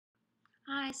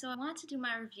Hi, so I want to do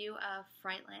my review of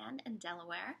Frightland in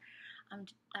Delaware.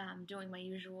 I'm doing my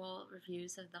usual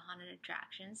reviews of the haunted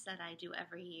attractions that I do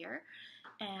every year.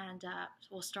 And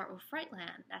we'll start with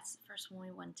Frightland. That's the first one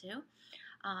we went to.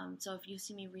 So if you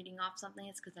see me reading off something,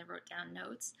 it's because I wrote down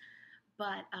notes.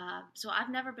 But so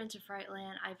I've never been to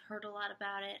Frightland. I've heard a lot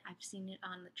about it. I've seen it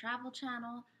on the Travel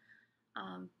Channel.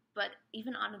 But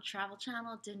even on the Travel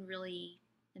Channel, it didn't really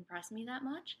impress me that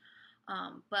much.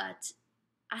 But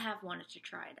I have wanted to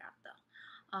try it out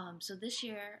though. So this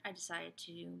year I decided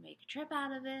to make a trip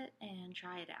out of it and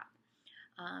try it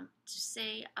out. To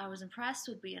say I was impressed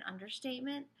would be an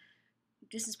understatement.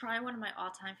 This is probably one of my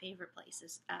all-time favorite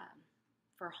places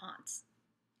for haunts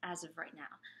as of right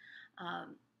now.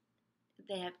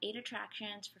 They have 8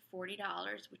 attractions for $40,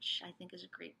 which I think is a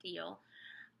great deal.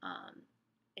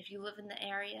 If you live in the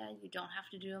area, you don't have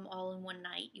to do them all in one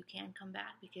night. You can come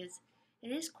back because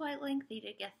it is quite lengthy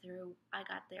to get through. I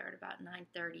got there at about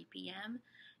 9:30 p.m.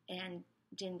 and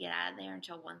didn't get out of there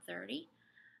until 1:30.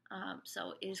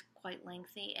 So it is quite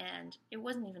lengthy, and it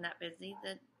wasn't even that busy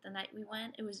the night we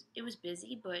went. It was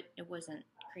busy, but it wasn't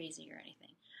crazy or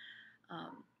anything.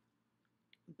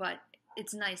 But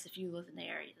it's nice if you live in the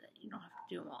area that you don't have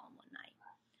to do them all in one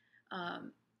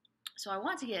night. So I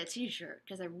want to get a t-shirt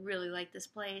because I really like this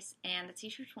place, and the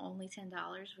t-shirts were only $10,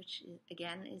 which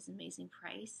again is an amazing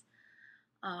price.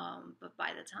 But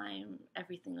by the time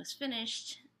everything was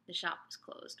finished, the shop was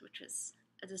closed, which was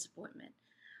a disappointment.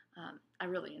 I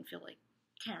really didn't feel like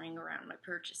carrying around my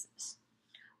purchases.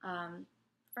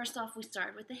 First off, we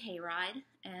started with the hayride,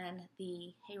 and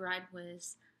the hayride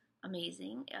was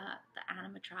amazing. The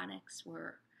animatronics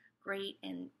were great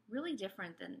and really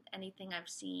different than anything I've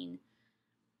seen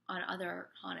on other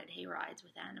haunted hayrides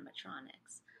with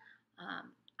animatronics.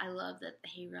 I love that the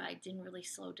hayride didn't really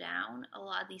slow down. A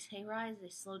lot of these hayrides, they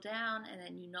slow down, and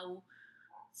then you know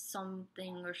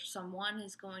something or someone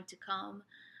is going to come.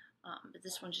 But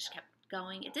this one just kept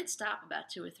going. It did stop about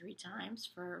 2 or 3 times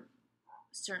for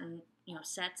certain,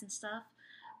 sets and stuff.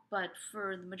 But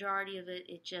for the majority of it,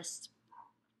 it just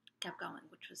kept going,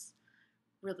 which was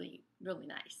really, really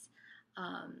nice.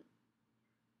 I'm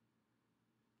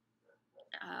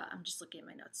just looking at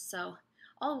my notes. So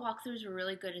all the walkthroughs were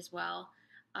really good as well.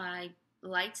 I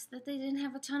liked that they didn't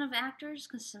have a ton of actors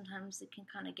because sometimes it can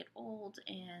kind of get old,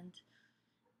 and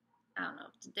I don't know.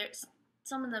 There's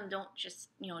some of them don't just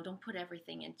don't put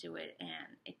everything into it,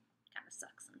 and it kind of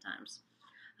sucks sometimes.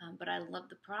 But I love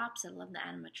the props. I love the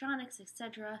animatronics,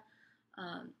 etc.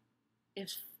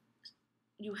 If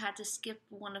you had to skip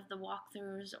one of the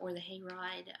walkthroughs or the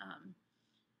hayride,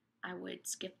 I would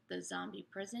skip the zombie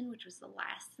prison, which was the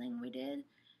last thing we did.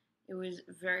 It was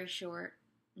very short,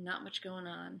 not much going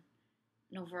on,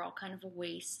 and overall kind of a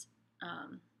waste.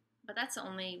 But that's the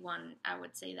only one I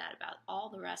would say that about. All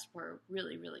the rest were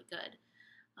really, really good.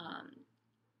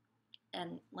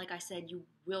 And like I said, you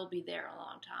will be there a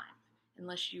long time,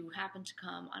 unless you happen to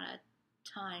come on a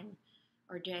time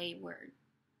or day where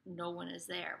no one is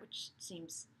there, which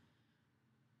seems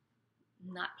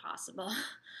not possible.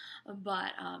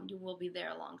 But you will be there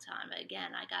a long time.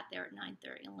 Again, I got there at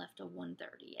 9:30 and left at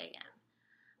 1:30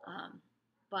 a.m.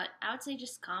 But I would say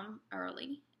just come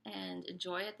early and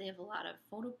enjoy it. They have a lot of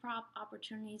photo prop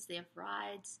opportunities. They have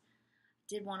rides.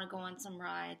 Did want to go on some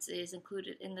rides. It is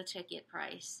included in the ticket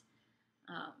price.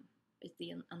 It's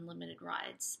the unlimited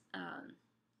rides.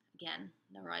 Again,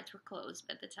 the rides were closed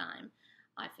at the time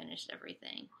I finished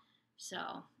everything.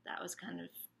 So that was kind of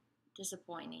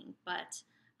disappointing. But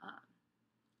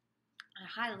I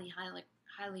highly, highly,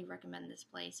 highly recommend this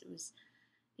place. It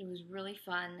was really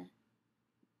fun.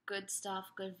 Good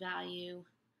stuff, good value.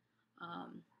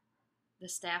 The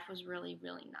staff was really,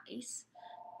 really nice.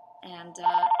 And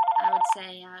I would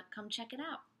say come check it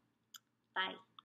out.